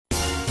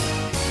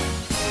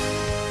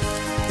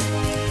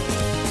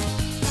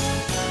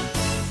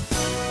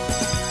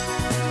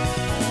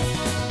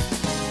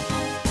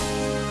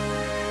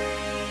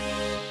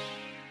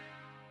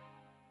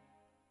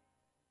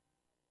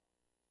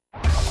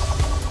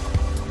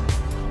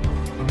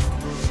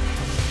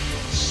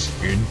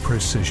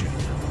precision.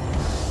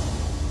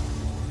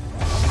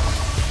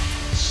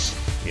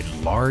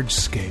 In large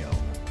scale.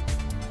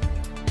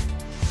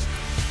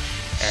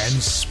 And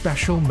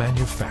special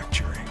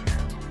manufacturing.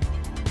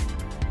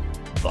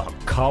 The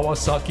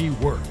Kawasaki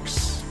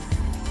Works.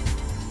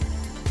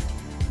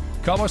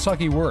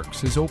 Kawasaki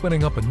Works is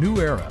opening up a new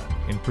era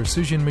in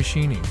precision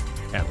machining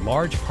and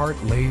large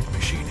part lathe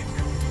machining.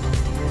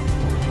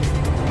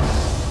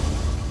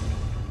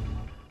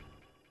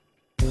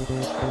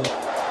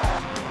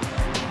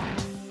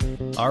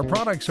 Our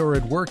products are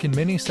at work in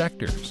many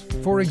sectors.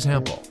 For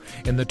example,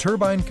 in the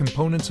turbine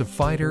components of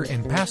fighter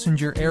and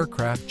passenger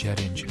aircraft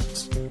jet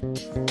engines.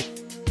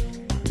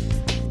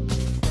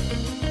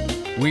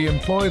 We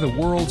employ the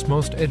world's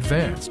most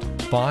advanced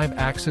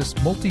 5-axis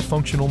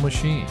multifunctional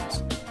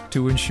machines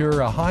to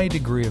ensure a high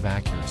degree of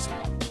accuracy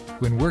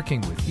when working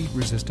with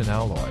heat-resistant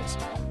alloys,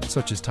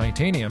 such as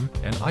titanium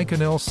and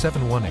Inconel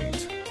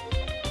 718.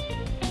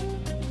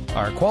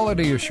 Our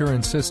quality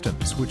assurance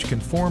systems, which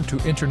conform to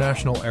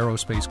international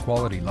aerospace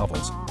quality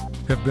levels,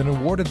 have been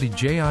awarded the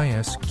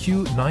JIS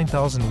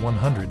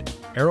Q9100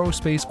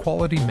 Aerospace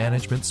Quality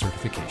Management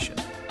Certification.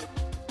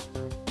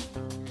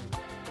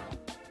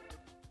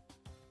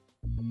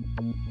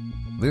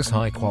 This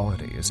high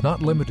quality is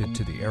not limited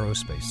to the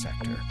aerospace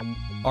sector.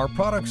 Our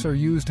products are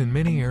used in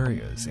many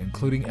areas,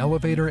 including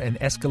elevator and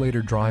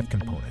escalator drive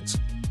components,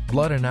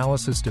 blood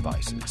analysis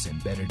devices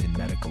embedded in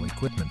medical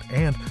equipment,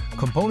 and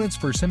components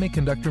for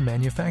semiconductor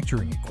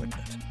manufacturing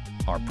equipment.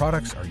 Our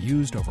products are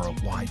used over a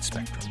wide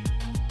spectrum.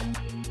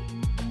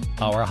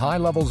 Our high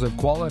levels of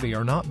quality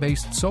are not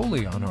based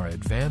solely on our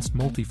advanced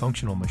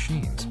multifunctional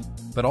machines,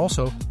 but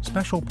also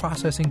special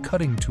processing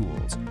cutting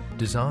tools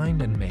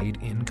designed and made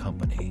in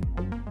company.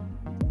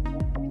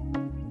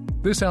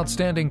 This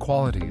outstanding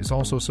quality is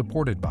also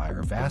supported by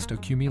our vast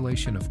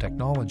accumulation of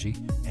technology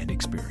and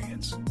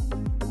experience.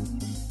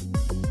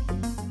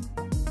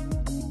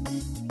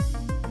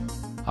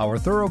 Our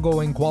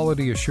thoroughgoing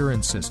quality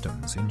assurance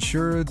systems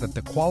ensure that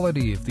the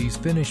quality of these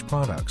finished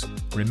products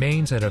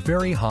remains at a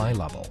very high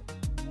level.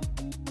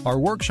 Our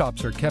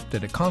workshops are kept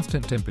at a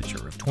constant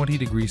temperature of 20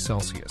 degrees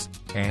Celsius,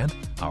 and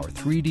our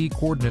 3D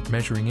coordinate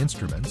measuring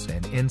instruments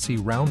and NC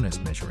roundness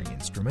measuring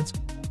instruments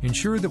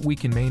ensure that we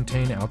can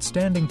maintain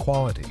outstanding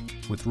quality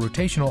with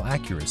rotational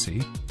accuracy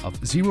of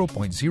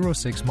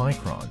 0.06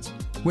 microns,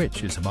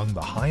 which is among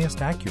the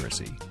highest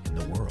accuracy in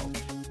the world.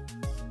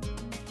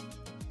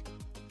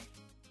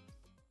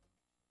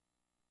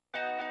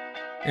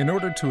 In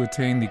order to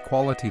attain the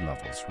quality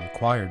levels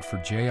required for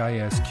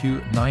JIS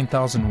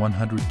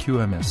Q9100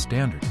 QMS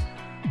standard,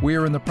 we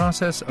are in the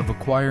process of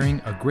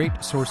acquiring a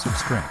great source of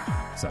strength,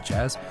 such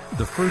as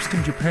the first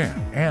in Japan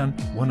and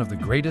one of the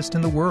greatest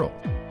in the world.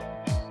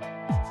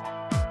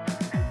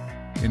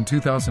 In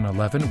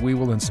 2011, we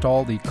will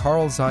install the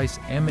Carl Zeiss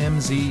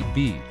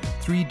MMZ-B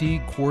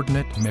 3D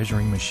coordinate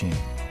measuring machine,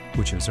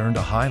 which has earned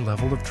a high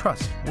level of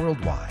trust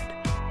worldwide.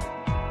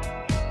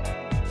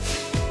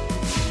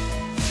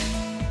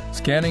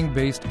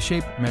 Scanning-based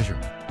shape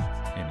measurement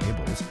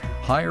enables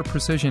higher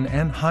precision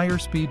and higher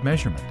speed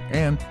measurement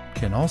and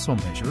can also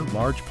measure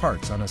large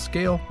parts on a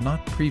scale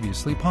not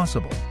previously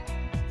possible.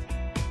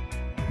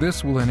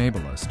 This will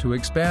enable us to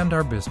expand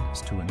our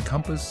business to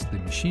encompass the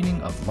machining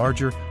of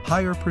larger,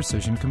 higher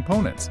precision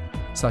components,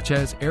 such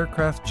as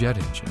aircraft jet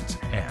engines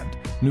and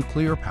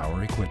nuclear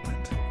power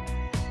equipment.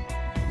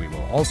 We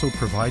will also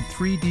provide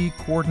 3D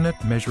coordinate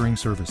measuring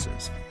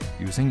services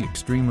using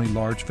extremely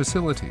large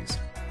facilities,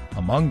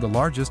 among the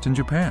largest in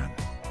Japan.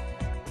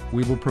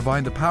 We will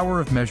provide the power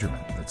of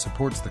measurement that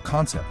supports the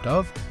concept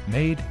of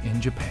Made in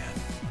Japan.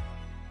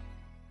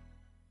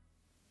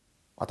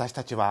 私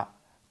たちは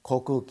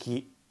航空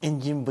機エン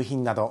ジン部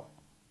品など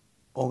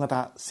大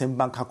型旋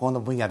盤加工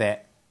の分野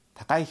で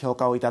高い評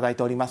価をいただい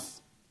ておりま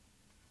す。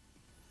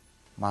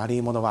丸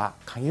いものは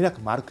限りな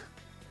く丸く、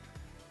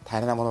平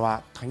らなもの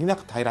は限りな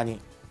く平ら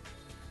に、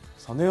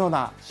そのよう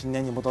な信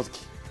念に基づき、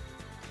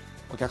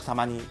お客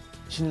様に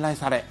信頼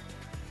され、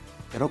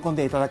喜ん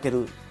でいただけ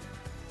る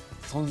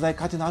存在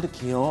価値のある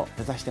企業を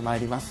目指してま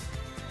いります。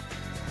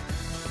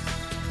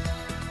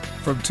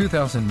From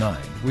 2009,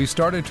 we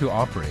started to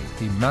operate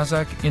the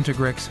Mazak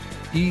Integrex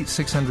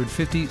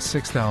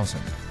E650-6000,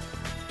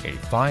 a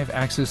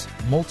 5-axis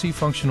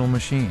multifunctional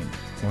machine,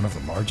 one of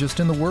the largest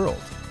in the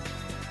world.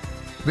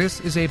 This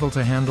is able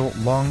to handle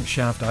long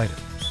shaft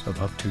items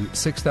of up to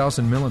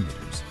 6,000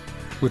 millimeters,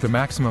 with a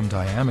maximum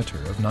diameter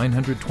of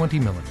 920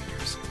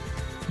 millimeters.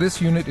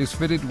 This unit is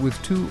fitted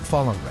with 2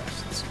 follow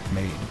rests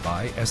made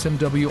by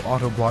SMW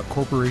Autoblock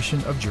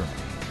Corporation of Germany.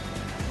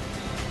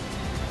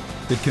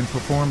 It can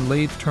perform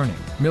lathe turning,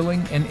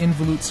 milling, and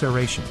involute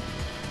serration.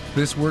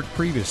 This work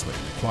previously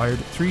required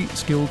 3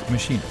 skilled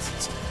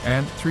machinists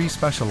and 3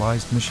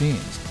 specialized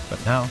machines,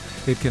 but now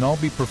it can all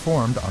be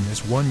performed on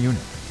this one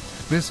unit.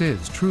 This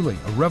is truly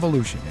a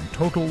revolution in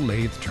total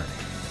lathe turning.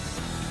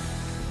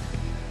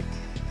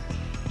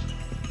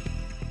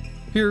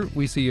 Here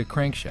we see a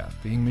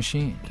crankshaft being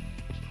machined.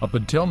 Up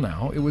until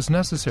now, it was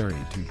necessary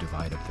to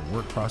divide up the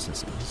work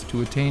processes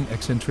to attain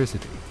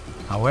eccentricity.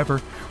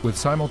 However, with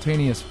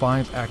simultaneous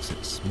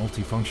 5-axis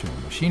multifunctional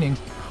machining,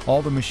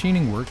 all the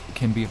machining work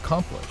can be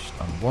accomplished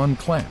on one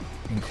clamp,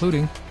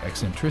 including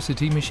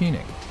eccentricity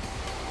machining.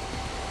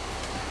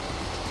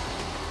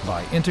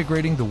 By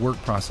integrating the work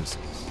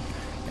processes,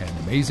 an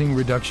amazing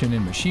reduction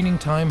in machining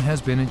time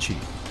has been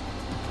achieved.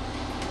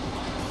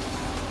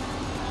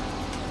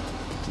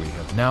 We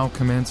have now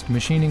commenced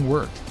machining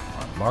work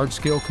on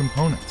large-scale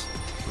components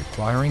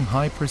requiring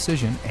high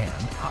precision and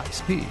high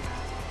speed.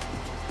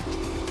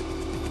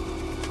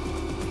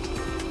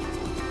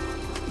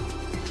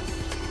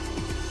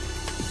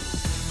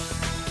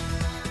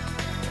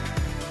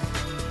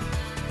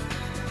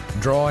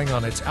 Drawing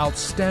on its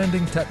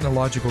outstanding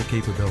technological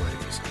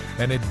capabilities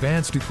and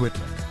advanced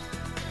equipment,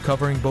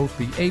 covering both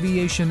the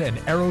aviation and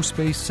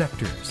aerospace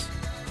sectors,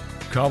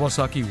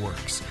 Kawasaki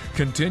Works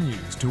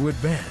continues to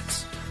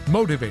advance,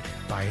 motivated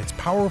by its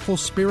powerful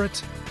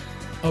spirit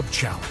of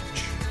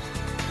challenge.